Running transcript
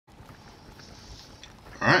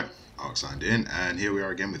Alright, Ark signed in, and here we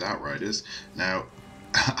are again with Outriders. Now,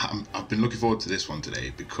 I've been looking forward to this one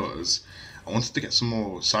today because I wanted to get some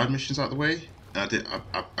more side missions out of the way. And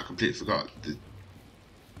I completely forgot.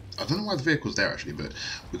 I don't know why the vehicle's there actually, but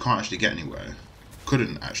we can't actually get anywhere.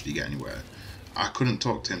 Couldn't actually get anywhere. I couldn't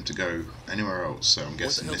talk to him to go anywhere else, so I'm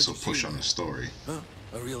guessing this will push on the story. Huh?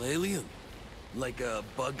 A real alien? Like a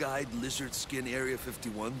bug-eyed lizard skin Area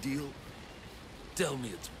 51 deal? Tell me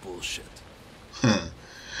it's bullshit.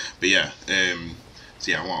 But yeah,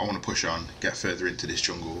 so yeah, I want to push on, get further into this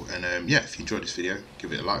jungle, and yeah, if you enjoyed this video,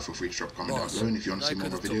 give it a like, feel free to drop a comment down below, and if you want to see more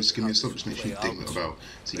of my videos, give me a sub, just make sure you ding the bell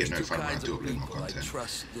so you get notified when I do upload more content.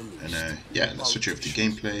 And yeah, let's switch over to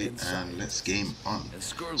gameplay, and let's game on.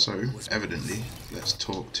 So, evidently, let's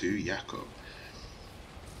talk to Jakob.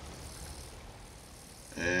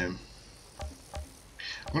 I'm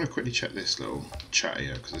going to quickly check this little chat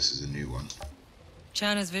here, because this is a new one.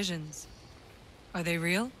 Chana's visions. Are they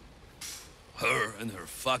real? Her and her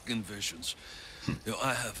fucking visions. You know,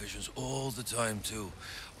 I have visions all the time too.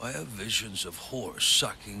 I have visions of whores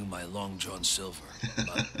sucking my Long John Silver.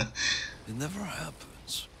 But it never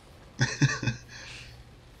happens.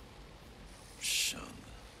 Son.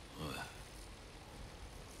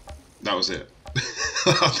 That was it.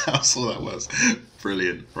 That's all that was.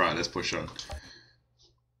 Brilliant. Right, let's push on.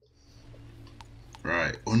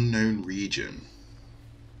 Right, unknown region.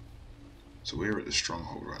 So we're at the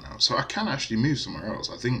stronghold right now. So I can actually move somewhere else.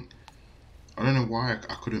 I don't know why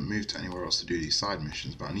I couldn't move to anywhere else to do these side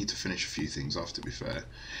missions, but I need to finish a few things off, to be fair.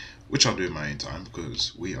 Which I'll do in my own time,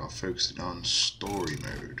 because we are focusing on story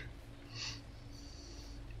mode.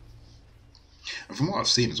 And from what I've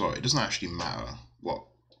seen as well, it doesn't actually matter what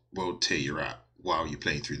world tier you're at while you're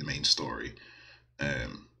playing through the main story.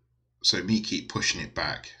 So me keep pushing it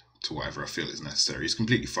back to whatever I feel is necessary. It's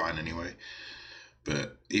completely fine anyway.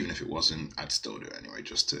 But even if it wasn't, I'd still do it anyway,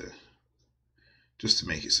 just to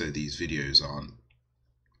make it so these videos aren't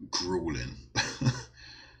grueling.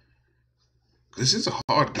 This is a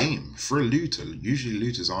hard game for a looter. Usually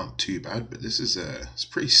looters aren't too bad, but this is it's a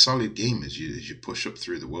pretty solid game as you push up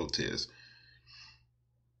through the world tiers.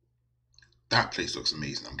 That place looks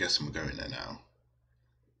amazing. I'm guessing we're going there now.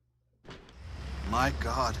 My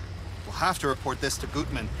God, we'll have to report this to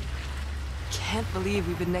Gutman. Can't believe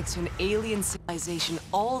we've been next to an alien civilization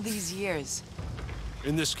all these years.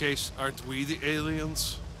 In this case, aren't we the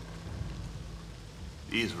aliens?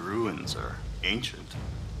 These ruins are ancient.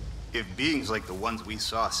 If beings like the ones we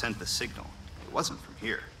saw sent the signal, it wasn't from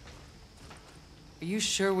here. Are you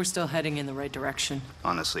sure we're still heading in the right direction?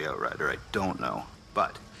 Honestly, Outrider, I don't know.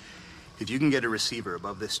 But if you can get a receiver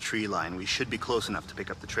above this tree line, we should be close enough to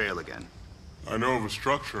pick up the trail again. I know of a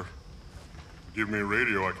structure. Give me a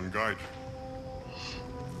radio, I can guide you.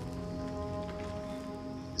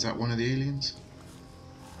 Is that one of the aliens?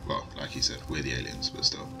 Well, like you said, we're the aliens, but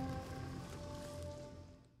still.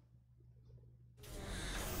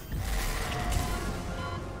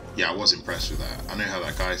 Yeah, I was impressed with that. I know how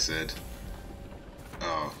that guy said,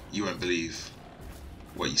 "Oh, you won't believe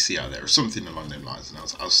what you see out there," or something along those lines. And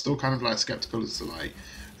I was still kind of like skeptical as to like,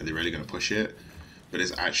 are they really going to push it? But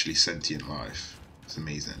it's actually sentient life. It's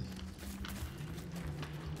amazing.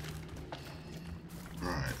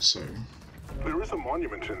 Right, so. There is a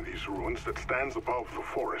monument in these ruins that stands above the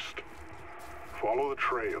forest. Follow the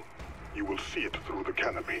trail. You will see it through the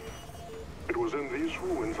canopy. It was in these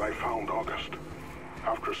ruins I found August.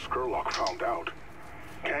 After Skurlock found out,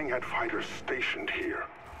 Kang had fighters stationed here,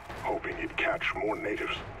 hoping he'd catch more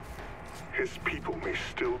natives. His people may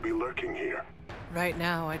still be lurking here. Right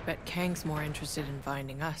now, I'd bet Kang's more interested in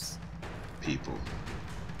finding us. People.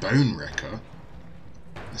 Bone Wrecker?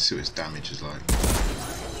 Let's see what his damage is like.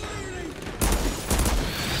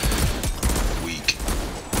 Weak.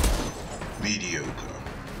 Mediocre.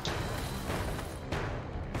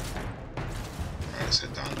 Alright, let's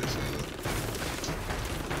head down a bit further.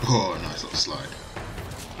 Oh, nice little slide.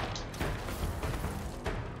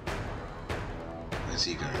 Where's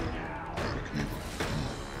he going? Oh, we can move up.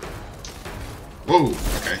 Whoa!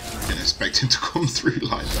 Okay, didn't expect him to come through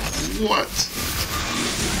like that. What?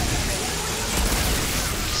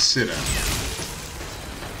 Sit down.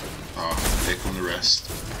 Oh, here come the rest.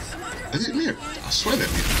 Is it me? I swear they're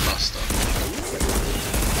moving faster.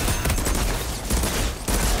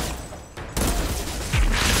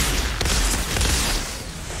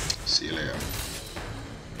 See you later.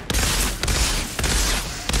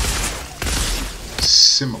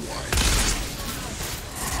 Simmerwide.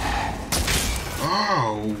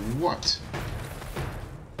 Oh, what?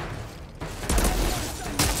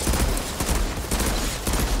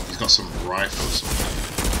 He's got some rifles.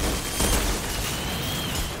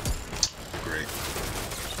 Great.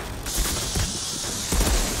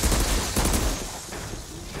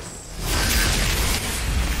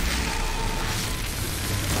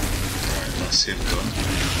 That's him done.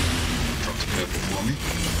 Dropped a purple for me.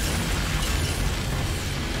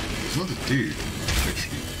 There's another dude,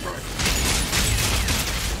 literally, right.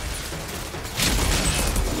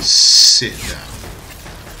 Sit down.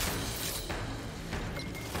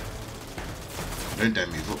 Don't dare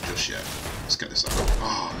move up just yet. Let's get this out.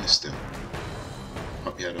 Oh, I missed him.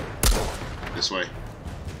 Up your head up. This way. I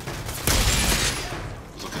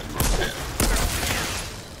was looking at the wrong bit.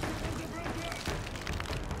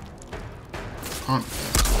 Can't.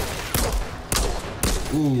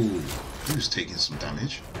 Ooh, he was taking some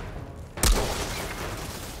damage.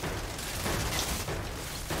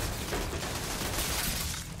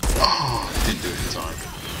 Oh, didn't do it in time.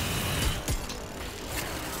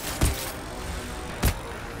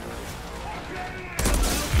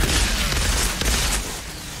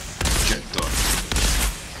 Get done.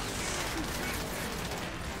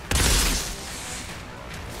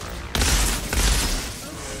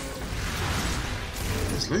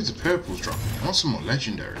 There's loads of purples dropping. I want some more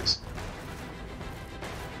legendaries.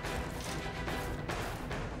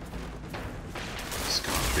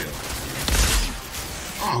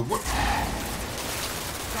 Oh, what?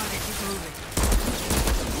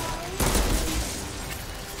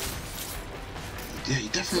 Yeah, you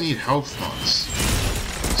definitely need health mods.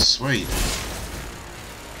 Sweet.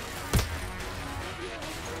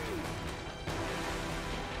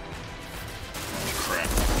 Oh, crap.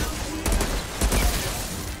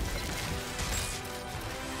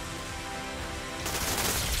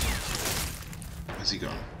 Where's he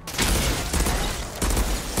gone?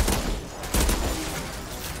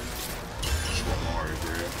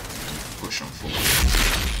 Push on forward.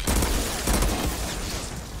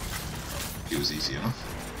 It was easy enough.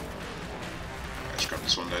 Let's grab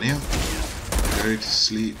this one down here. Go to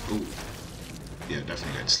sleep. Ooh. Yeah,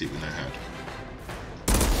 definitely go to sleep with no head.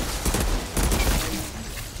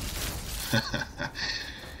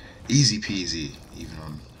 Easy peasy, even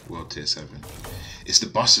on World Tier 7. It's the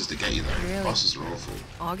bosses that get you though. Really? The bosses are awful.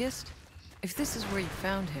 August? If this is where you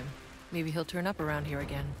found him, maybe he'll turn up around here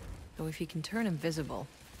again. Though if he can turn invisible,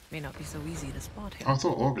 may not be so easy to spot him. I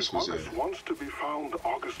thought August was If August wants to be found,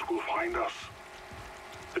 August will find us.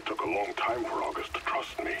 It took a long time for August to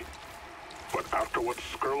trust me. But after what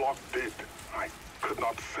Skurlock did, I could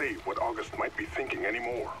not say what August might be thinking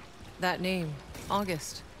anymore. That name,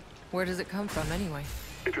 August. Where does it come from anyway?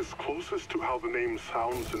 It is closest to how the name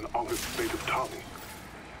sounds in August's native tongue.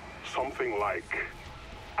 Something like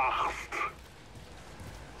Acht.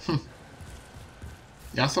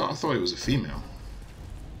 Yeah, I thought it was a female.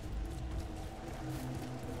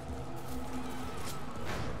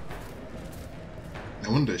 No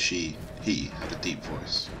wonder he had a deep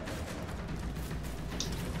voice.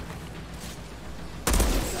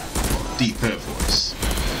 Well, deeper voice.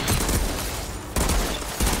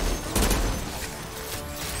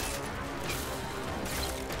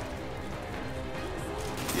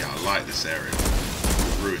 Yeah, I like this area.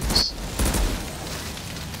 Ruins.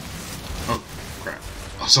 Oh, crap.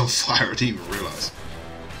 I was on fire, I didn't even realise.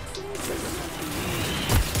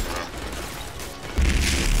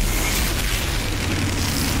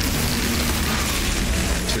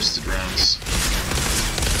 Twisted rounds.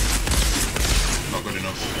 Not good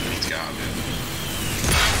enough. I need to get out of here.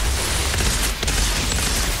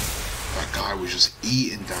 That guy was just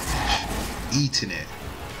eating damage. Eating it.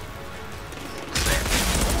 Crap.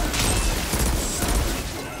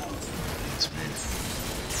 Need to move.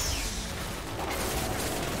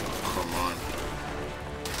 Come on.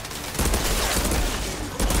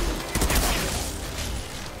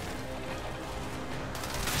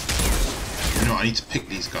 You know, I need to pick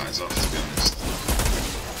these guys up, to be honest.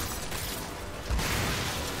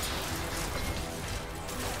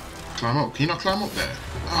 Climb up. Can you not climb up there?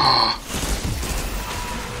 Ah!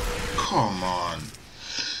 Come on.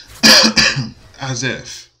 As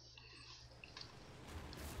if.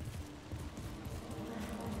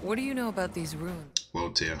 What do you know about these ruins?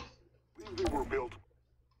 World tier. They were built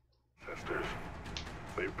by ancestors.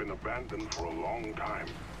 They've been abandoned for a long time.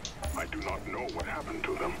 I do not know what happened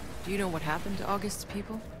to them. Do you know what happened to August's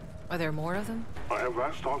people? Are there more of them? I have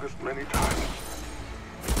asked August many times.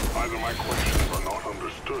 Either my questions are not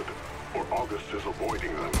understood, or August is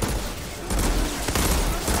avoiding them.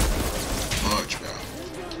 Much better.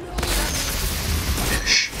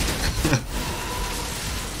 Ish.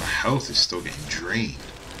 My health is still getting drained.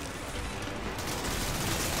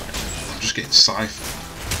 I'm just getting siphoned.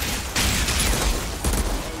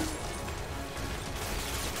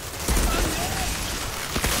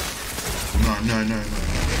 No.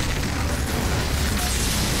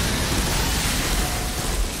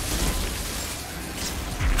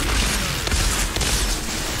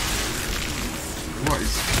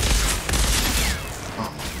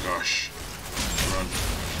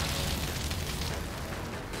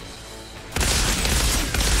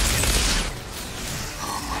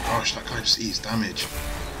 just eats damage.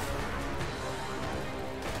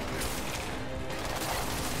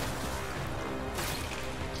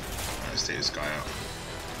 Let's take this guy out.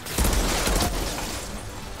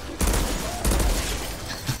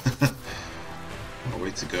 What a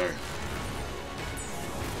way to go.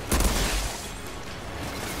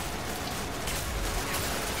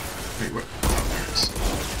 Wait, what? Oh, there it is.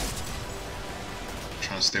 I'm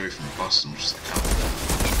trying to stay away from the boss as much as I can.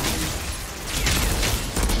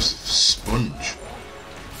 Just a sponge.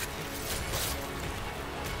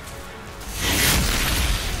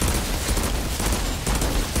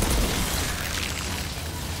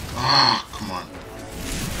 Ah, come on.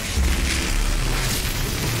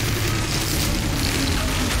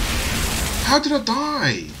 How did I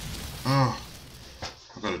die? Oh,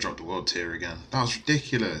 I've got to drop the world tier again. That was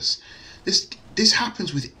ridiculous. This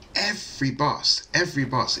happens with every boss. Every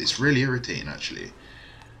boss. It's really irritating, actually.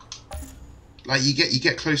 Like you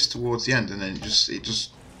get close towards the end, and then it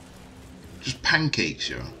just pancakes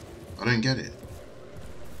you. I don't get it.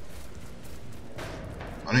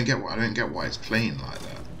 I don't get why it's playing like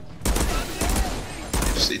that.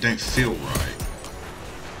 It don't feel right.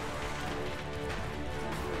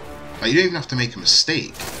 Like you don't even have to make a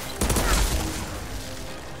mistake.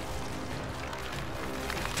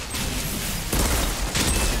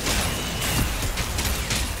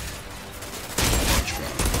 Much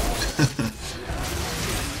better.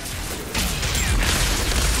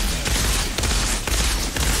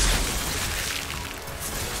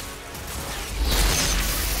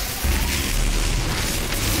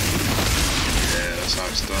 Yeah, that's how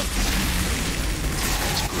it's done.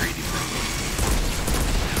 It's greedy, brother.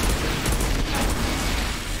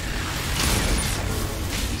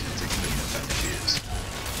 He's gonna take a bit more damage here.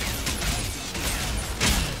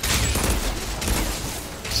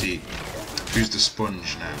 See, who's the sponge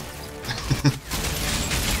now?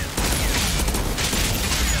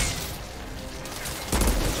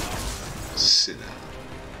 Sit down.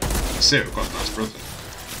 That's it, we've got a nice brother.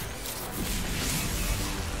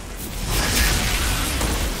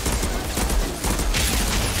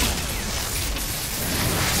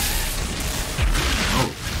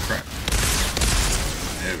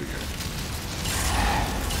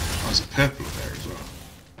 There's a purple there as well.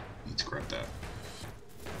 Need to grab that.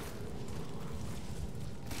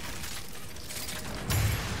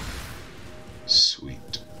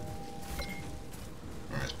 Sweet.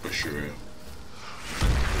 Alright, let's push her in.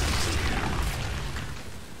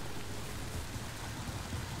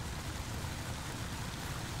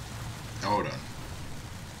 Hold on.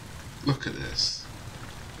 Look at this.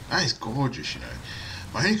 That is gorgeous, you know.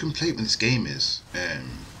 My only complaint with this game is,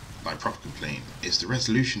 like proper complaint, is the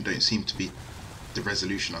resolution don't seem to be the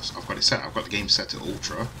resolution I've got it set. I've got the game set to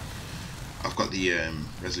ultra. I've got the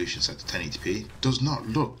resolution set to 1080p. Does not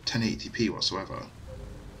look 1080p whatsoever.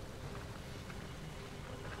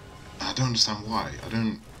 I don't understand why. I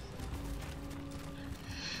don't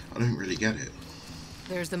really get it.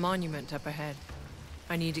 There's the monument up ahead.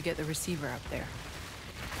 I need to get the receiver up there.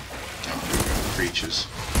 Oh, here we go. Creatures.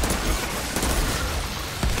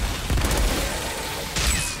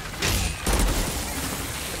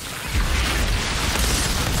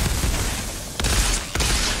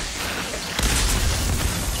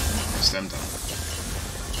 Them down.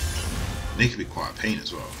 They could be quite a pain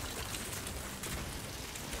as well.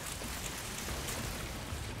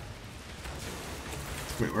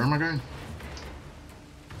 Wait, where am I going?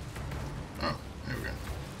 Oh, there we go.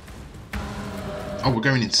 Oh, we're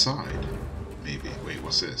going inside. Maybe. Wait,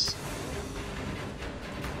 what's this?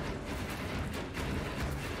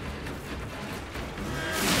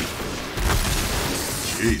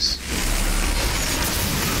 Jeez.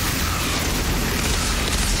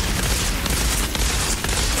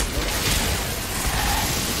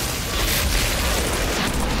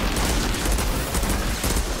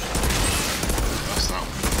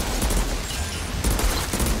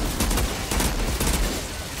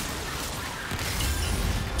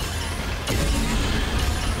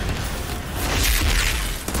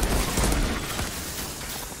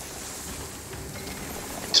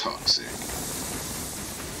 Toxic.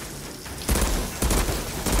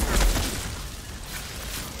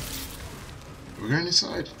 We're going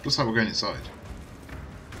inside. Looks like we're going inside.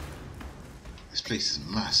 This place is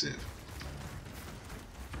massive.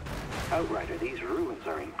 Outrider, these ruins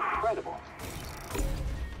are incredible.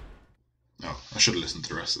 Oh, I should have listened to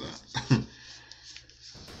the rest of that.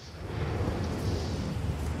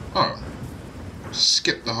 Oh.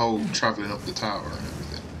 Skip the whole travelling up the tower and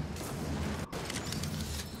everything.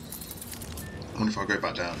 I wonder if I'll go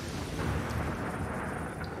back down.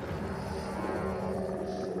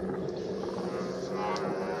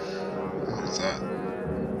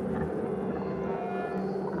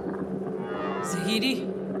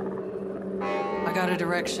 of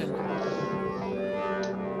direction.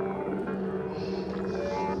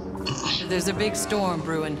 There's a big storm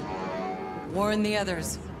brewing. Warn the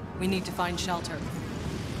others. We need to find shelter.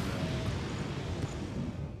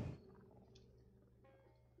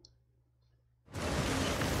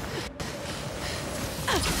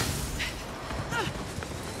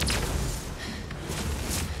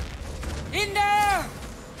 In there!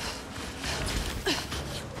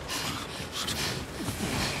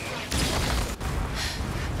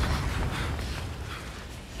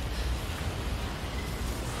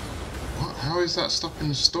 What? How is that stopping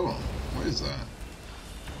the storm? What is that?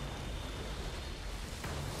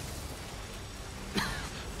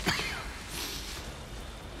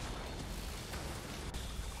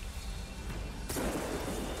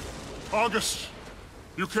 August,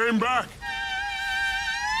 you came back.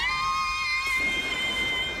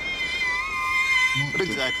 What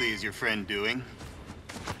exactly is your friend doing?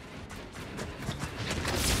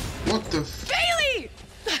 What the f— Bailey!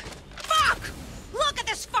 Fuck! Look at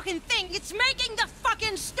this fucking thing! It's making the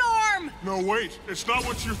fucking storm! No, wait. It's not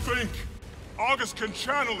what you think. August can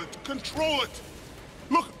channel it, control it.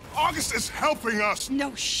 Look, August is helping us.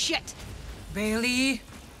 No shit! Bailey,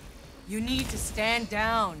 you need to stand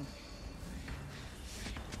down.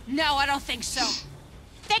 No, I don't think so.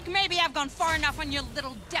 Think maybe I've gone far enough on your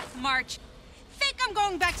little death march. Think I'm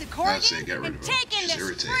going back to That's it, Corrigan get rid and of her. taking She's this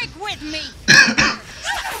irritating. freak with me.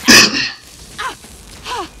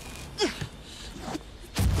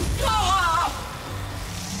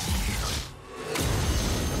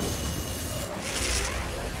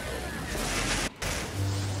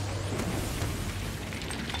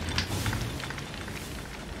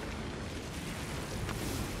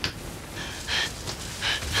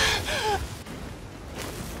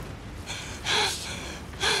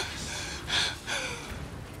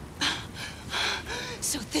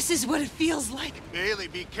 So this is what it feels like. Bailey,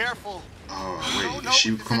 be careful. Oh, wait, is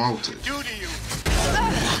she promoted? Do to you?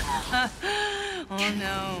 Oh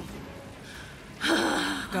no.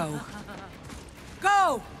 Go.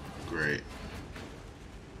 Go! Great.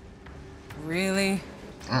 Really?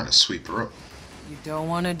 Alright, let's sweep her up. You don't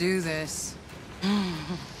want to do this.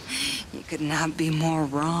 You could not be more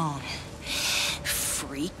wrong,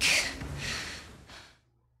 freak.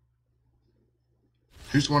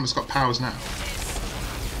 Who's the one that's got powers now?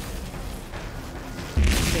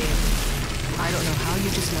 Babe, I don't know how you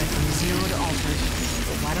just went from 0 to altered,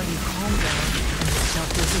 but why don't you calm down and stop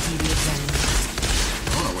this immediate venom?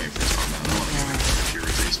 I'm not waiting for it to calm down. I want to get it.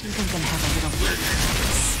 Irritates me. You think I'm have a little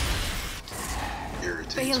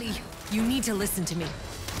Irritates me. Bailey, you need to listen to me.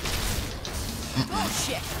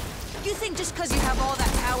 Bullshit! You think just because you have all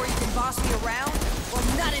that power you can boss me around? Well,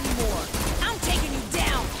 not anymore. I'm taking you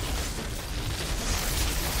down!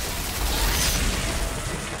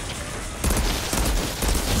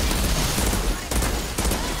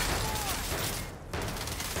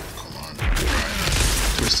 Come on.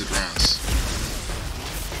 Right. Twisted rounds.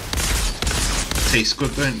 Tastes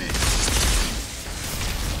good, don't they?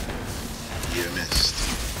 You missed.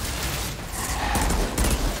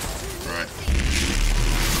 Right.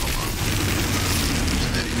 Come on.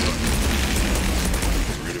 Steady go.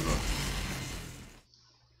 Get rid of her.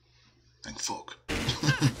 Thank fuck.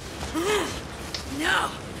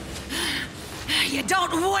 No! You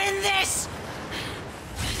don't win this!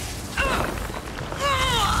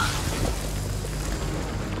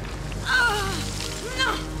 No!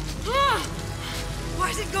 Why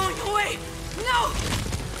is it going away? No!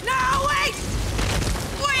 No, wait!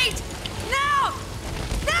 Wait! No!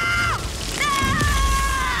 No!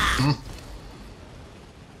 No!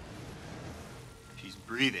 She's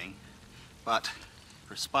breathing, but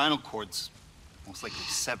her spinal cord's most likely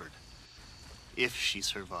severed. If she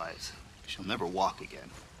survives, she'll never walk again.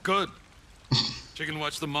 Good. She can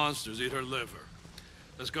watch the monsters eat her liver.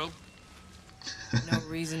 Let's go. No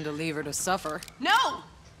reason to leave her to suffer. No!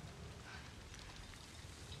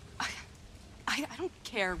 I don't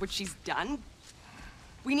care what she's done.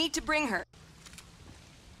 We need to bring her.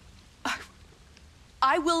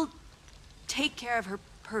 I will take care of her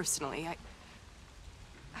personally. I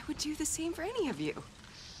would do the same for any of you.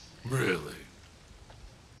 Really?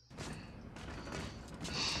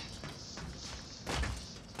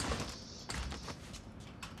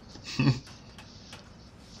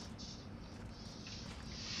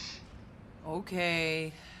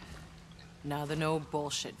 Okay. Now the no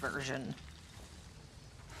bullshit version.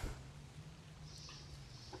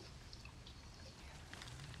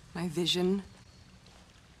 My vision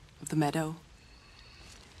of the meadow.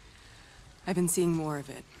 I've been seeing more of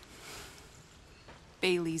it.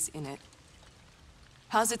 Bailey's in it.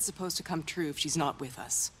 How's it supposed to come true if she's not with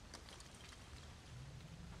us?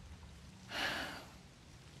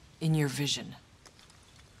 In your vision.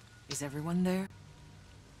 Is everyone there?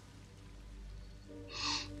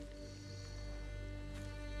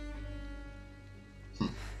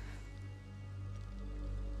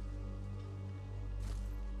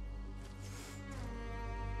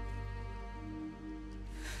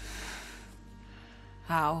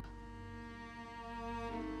 How?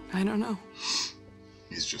 I don't know.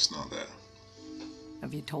 He's just not there.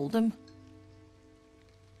 Have you told him?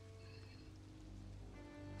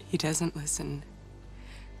 He doesn't listen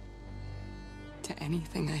to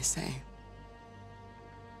anything I say.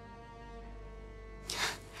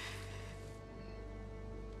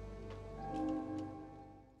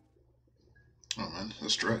 Oh man,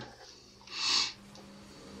 that's dread.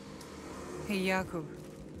 Hey, Jakub.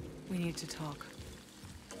 We need to talk.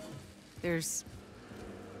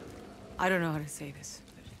 I don't know how to say this,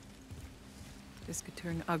 but this could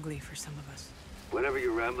turn ugly for some of us. Whatever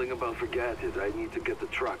you're rambling about, forget it. I need to get the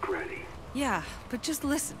truck ready. Yeah, but just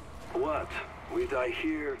listen. What? We die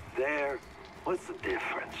here, there? What's the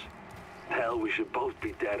difference? Hell, we should both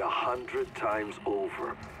be dead 100 times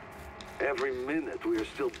over. Every minute we are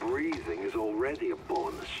still breathing is already a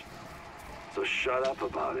bonus. So shut up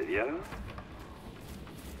about it, yeah?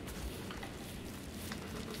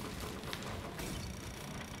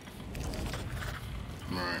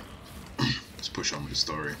 Alright, let's push on with the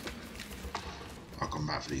story. I'll come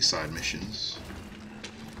back for these side missions.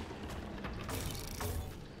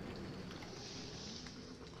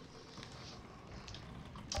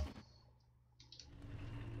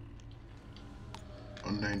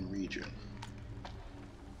 Unknown region.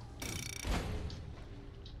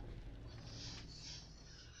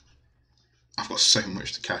 I've got so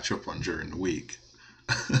much to catch up on during the week.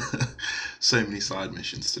 So many side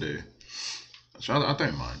missions to do. So I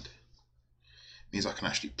don't mind. It means I can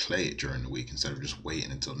actually play it during the week instead of just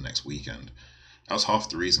waiting until the next weekend. That was half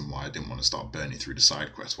the reason why I didn't want to start burning through the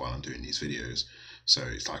side quests while I'm doing these videos. So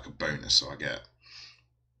it's like a bonus, so I get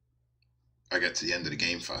to the end of the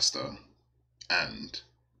game faster, and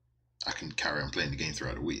I can carry on playing the game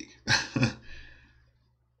throughout the week.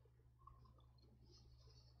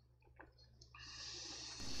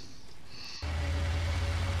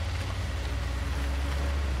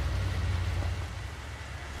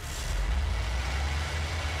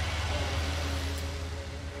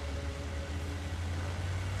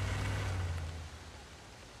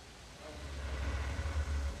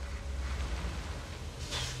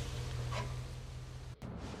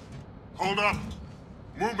 Hold up!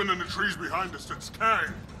 Movement in the trees behind us, it's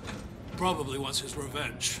Kang! Probably wants his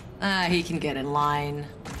revenge. He can get in line.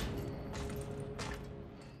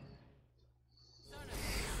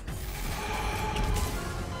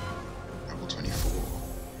 Level 24.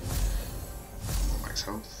 More max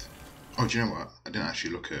health. Oh, do you know what? I didn't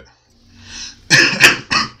actually look at...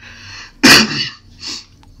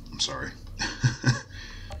 I'm sorry.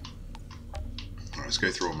 Alright, let's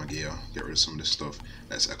go through all my gear, get rid of some of this stuff.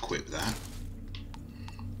 Let's equip that.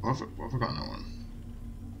 What have I got in that one?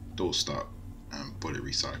 Door stop and bullet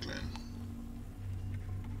recycling.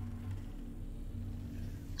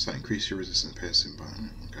 Does that increase your resistance piercing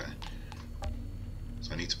button? Okay.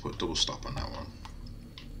 So I need to put double stop on that one.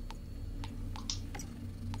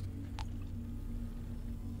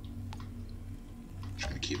 Just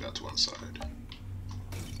gonna keep that to one side.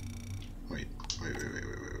 Wait.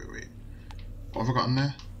 What have I got in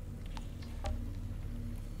there?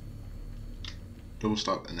 Double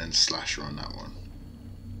stop and then slasher on that one.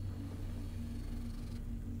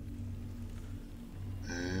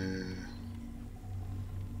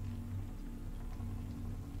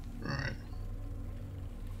 Right.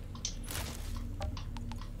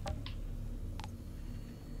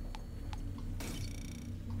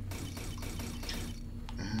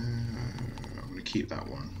 I'm going to keep that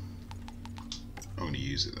one. I'm going to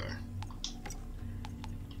use it though. I'm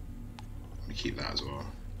going to keep that as well.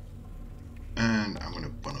 And I'm going to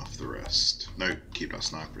bun off the rest. No, keep that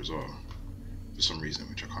sniper as well. For some reason,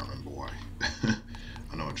 which I can't remember why.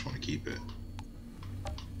 I know I just want to keep it.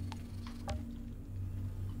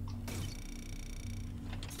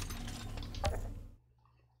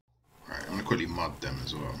 Alright, I'm going to quickly mod them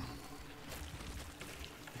as well.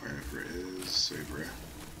 Wherever it is, over here.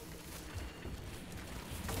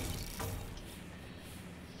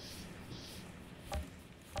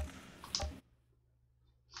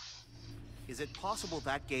 Is it possible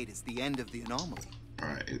that gate is the end of the anomaly?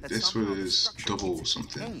 Alright, That this somehow the was structure double needs to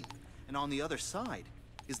something. contain, and on the other side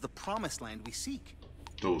is the promised land we seek.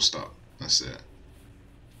 Double stop, that's it.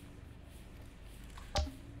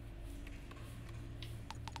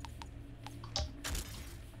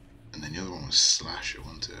 And then the other one was Slasher,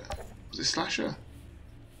 wasn't it? Was it Slasher?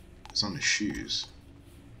 It's on the shoes.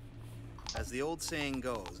 As the old saying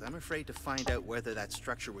goes, I'm afraid to find out whether that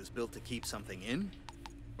structure was built to keep something in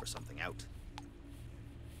or something out.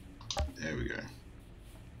 There we go.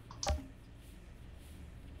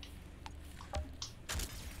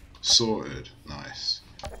 Sorted. Nice.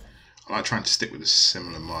 I like trying to stick with the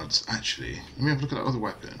similar mods. Actually, let me have a look at that other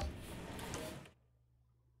weapon.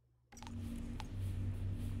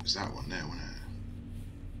 There's that one there, wasn't it?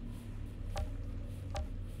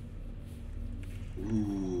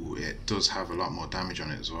 Ooh, it does have a lot more damage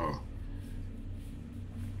on it as well.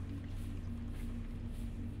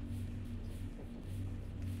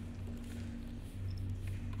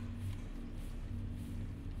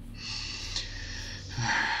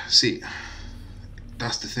 See,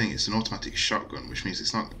 that's the thing. It's an automatic shotgun, which means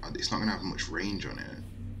it's not going to have much range on it.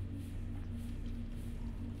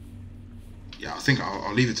 Yeah, I think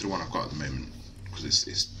I'll leave it to the one I've got at the moment because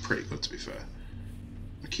it's pretty good, to be fair.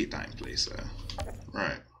 I'll keep that in place there.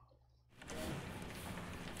 Right.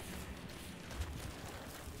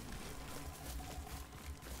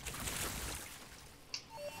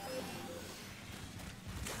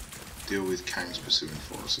 Deal with Kang's pursuing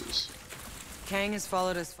forces. Kang has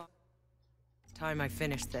followed us far. Time I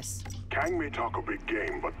finish this. Kang may talk a big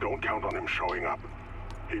game, but don't count on him showing up.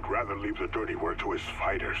 He'd rather leave the dirty work to his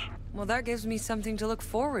fighters. Well, that gives me something to look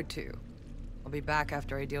forward to. I'll be back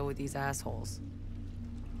after I deal with these assholes.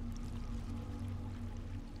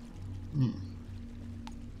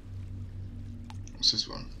 What's this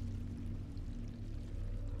one?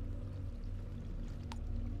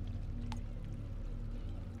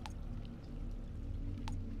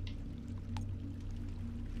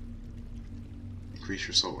 Increase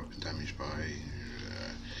your assault weapon damage by...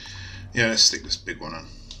 yeah, let's stick this big one on.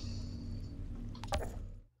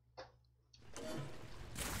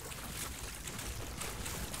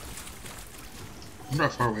 I wonder how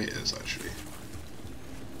far away it is, actually.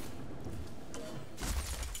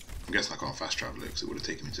 I'm guessing I can't fast travel it because it would have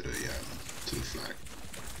taken me to the flag.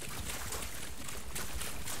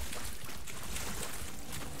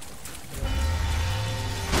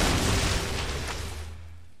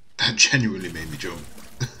 That genuinely made me jump.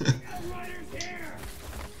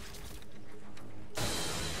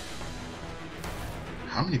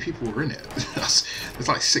 How many people were in it? There's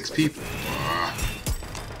like 6 people.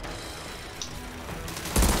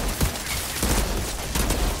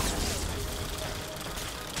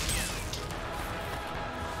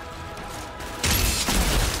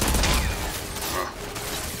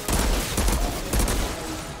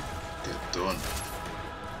 Get done.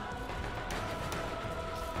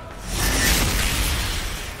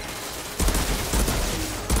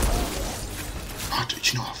 Oh, do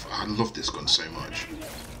you know what? I love this gun so much.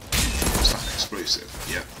 It's like an explosive.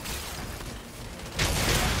 Yep.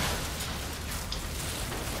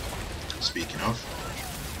 Speaking of,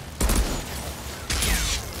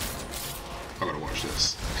 I gotta watch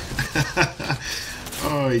this.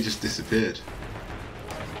 Oh, he just disappeared.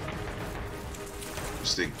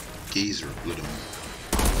 Just a geyser of blood.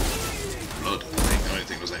 Blood. I don't think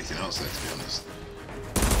there was anything else there, to be honest.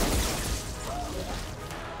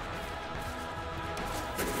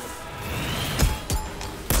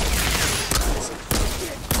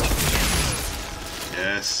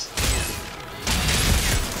 Yes.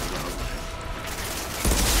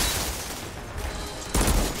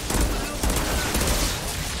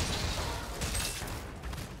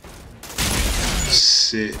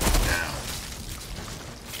 Sit down.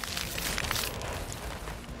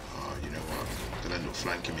 Oh, you know what? They'll end up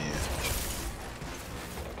flanking me here.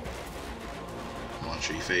 Come on,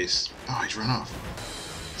 show your face. Oh, he's run off.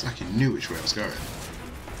 It's like he knew which way I was going.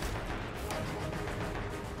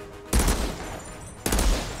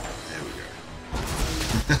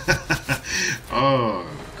 Oh,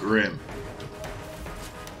 grim.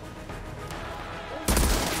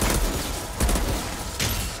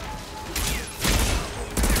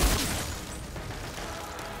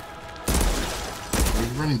 Where are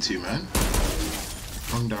you running to, man?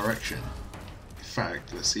 Wrong direction. In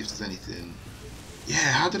fact, let's see if there's anything.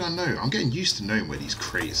 Yeah, how did I know? I'm getting used to knowing where these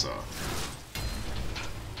crates are.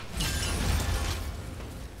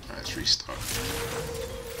 Alright, let's restart.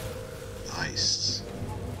 Nice.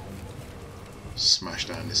 Smash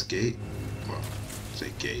down this gate. Well,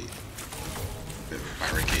 say gate. Bit of a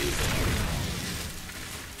barricade.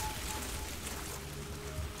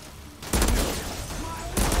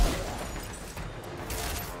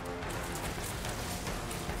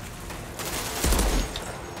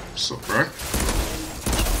 What's up, bro?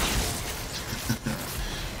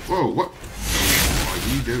 Whoa, what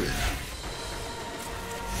are you doing?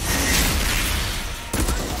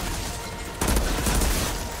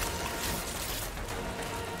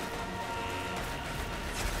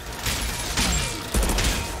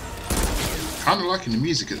 kind of liking the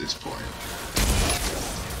music at this point.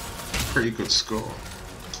 Pretty good score.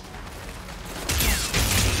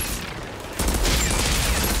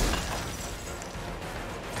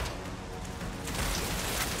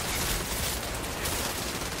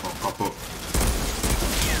 Oh, pop up.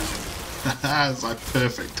 It's like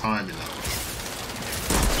perfect timing that one.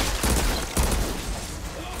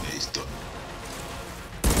 Yeah, he's done.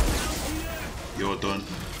 You're done.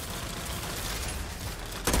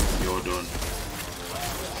 You're done.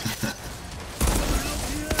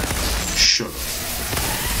 Shut up.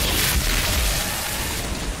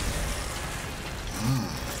 Ah,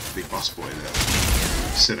 big boss boy there.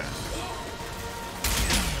 Sit down.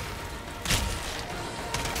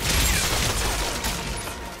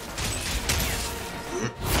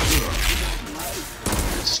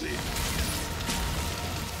 Sleep.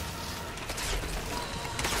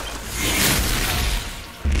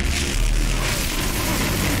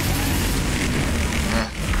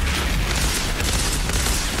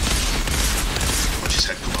 Watch his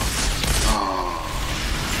head come off.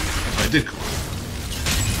 Oh, I did come off.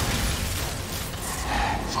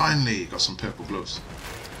 Finally, got some purple gloves.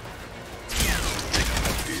 Take out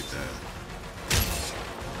that dude there.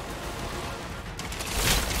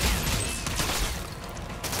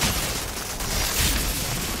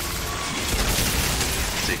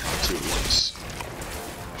 Take out two at once.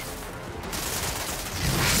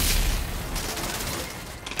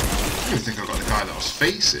 I don't even think I got the guy that I was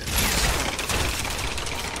facing.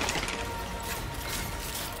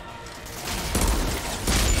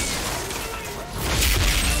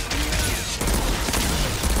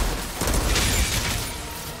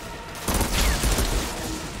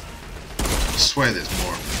 I swear there's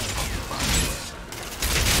more of them.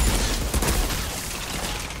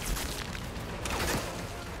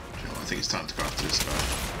 I think it's time to go after this guy.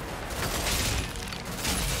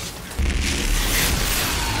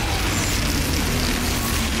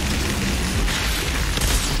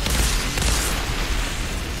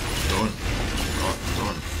 Done.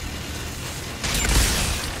 Done.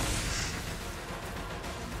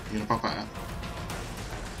 You gonna pop out?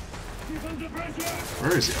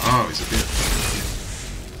 Where is he? Oh, he's a bit.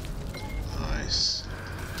 Nice.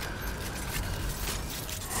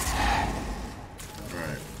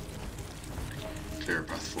 Right. Clear a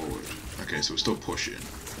path forward. Okay, so we're still pushing.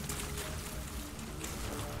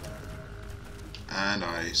 And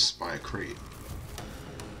I spy a crate.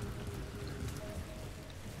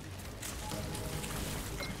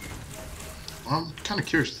 I'm kind of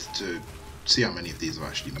curious to see how many of these I've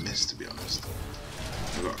actually missed, to be honest.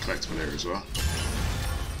 I've got a collectible here as well.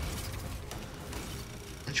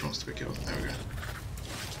 Which wants to be killed? There we go.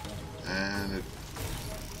 And an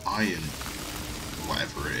iron,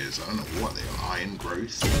 whatever it is. I don't know what they are. Iron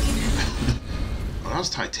growth. Oh, that was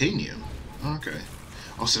titanium. Okay.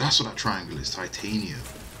 Oh, so that's what that triangle is. Titanium.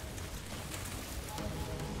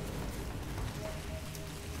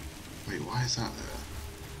 Wait, why is that there?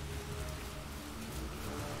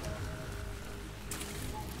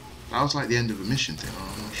 That was like the end of a mission thing.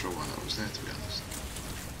 Oh, I'm not sure why that was there, to be honest.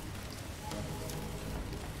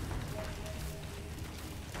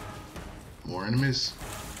 More enemies.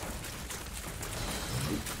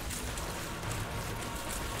 Nope.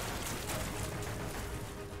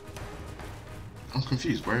 I'm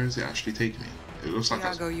confused. Where is it actually taking me? It looks like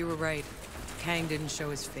Iago, you were right. Kang didn't show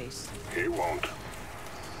his face. He won't.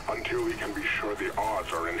 Until he can be sure the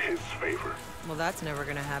odds are in his favor. Well, that's never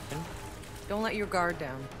gonna happen. Don't let your guard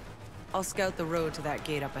down. I'll scout the road to that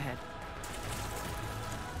gate up ahead.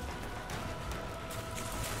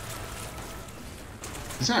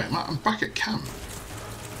 Is that it? I'm back at camp.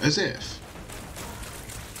 As if.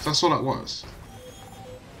 That's all that was.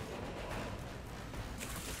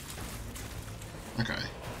 Okay.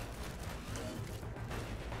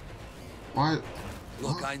 Why?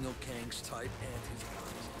 Look, I know Kang's type and his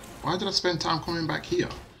guns. Why did I spend time coming back here?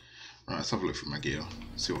 Right, let's have a look through my gear.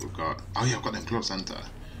 See what we've got. Oh yeah, I've got them gloves, haven't I?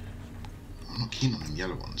 I'm not keen on them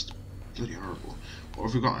yellow ones. Bloody horrible. What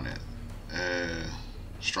have we got on it?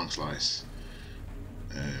 Strong slice.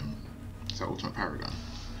 Is that ultimate paragon?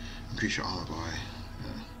 Increase your armor by.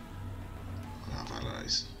 I don't have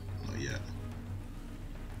allies. Not yet.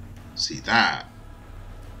 See that?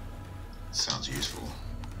 Sounds useful.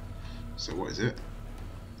 So what is it?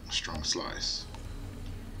 A strong slice.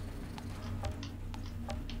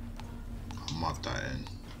 I'll mod that in.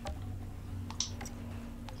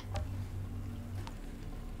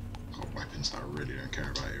 Got weapons that I really don't care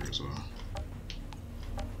about here as well.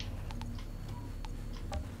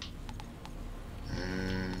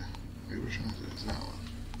 Wait, which one is it? Is that one?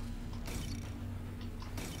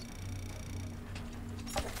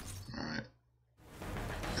 Alright.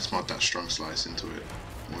 Let's mod that strong slice into it.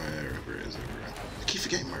 Wherever it is, everywhere. I keep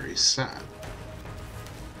forgetting where he's sat.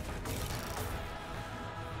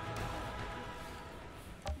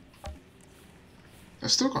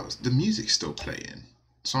 I've still got the music's still playing,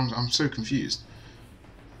 so I'm so confused.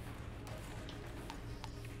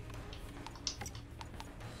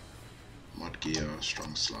 Mod gear,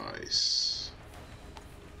 strong slice.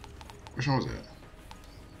 Which one was it?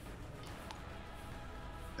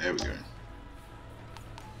 There we go.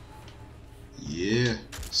 Yeah,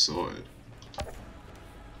 sorted.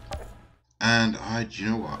 And you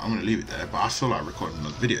know what? I'm gonna leave it there. But I feel like recording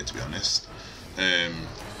another video, to be honest.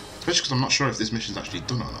 Especially because I'm not sure if this mission's actually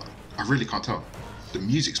done or not. I really can't tell. The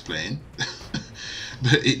music's playing,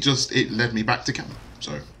 but it led me back to camp.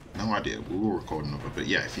 So no idea. We will record another. But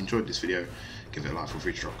yeah, if you enjoyed this video, give it a like. Feel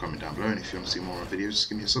free to drop a comment down below. And if you want to see more of my videos, just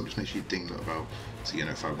give me a sub. Just make sure you ding that bell so you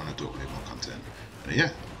know if I want to do upload more content. And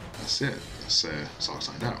yeah, that's it. That's all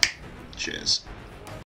signed out. Cheers.